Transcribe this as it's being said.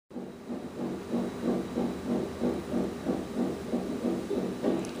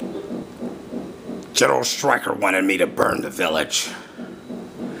General Stryker wanted me to burn the village.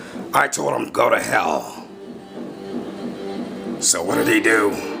 I told him go to hell. So what did he do?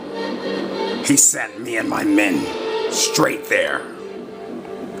 He sent me and my men straight there.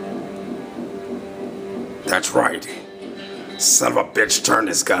 That's right. Son of a bitch turned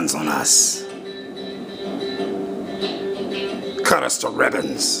his guns on us. Cut us to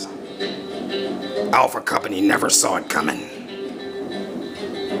ribbons. Alpha Company never saw it coming.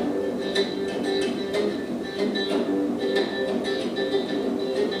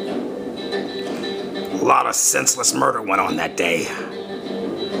 A lot of senseless murder went on that day.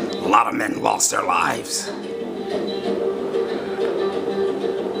 A lot of men lost their lives.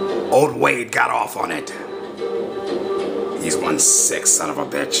 Old Wade got off on it. He's one sick son of a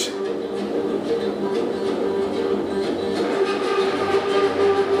bitch.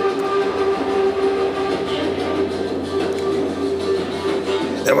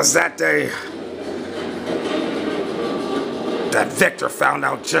 It was that day that Victor found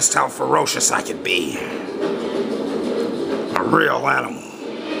out just how ferocious I could be. A real animal.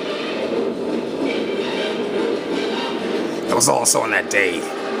 It was also on that day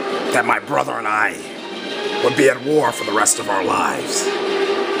that my brother and I would be at war for the rest of our lives.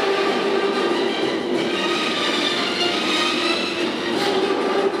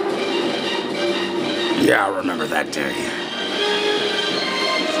 Yeah, I remember that day.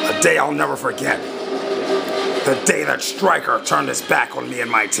 A day I'll never forget. The day that Stryker turned his back on me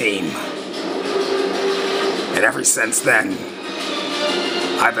and my team. And ever since then,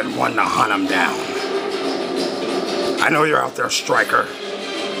 I've been wanting to hunt him down. I know you're out there, Stryker.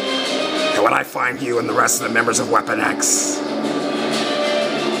 And when I find you and the rest of the members of Weapon X,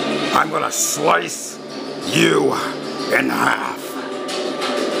 I'm gonna slice you in half.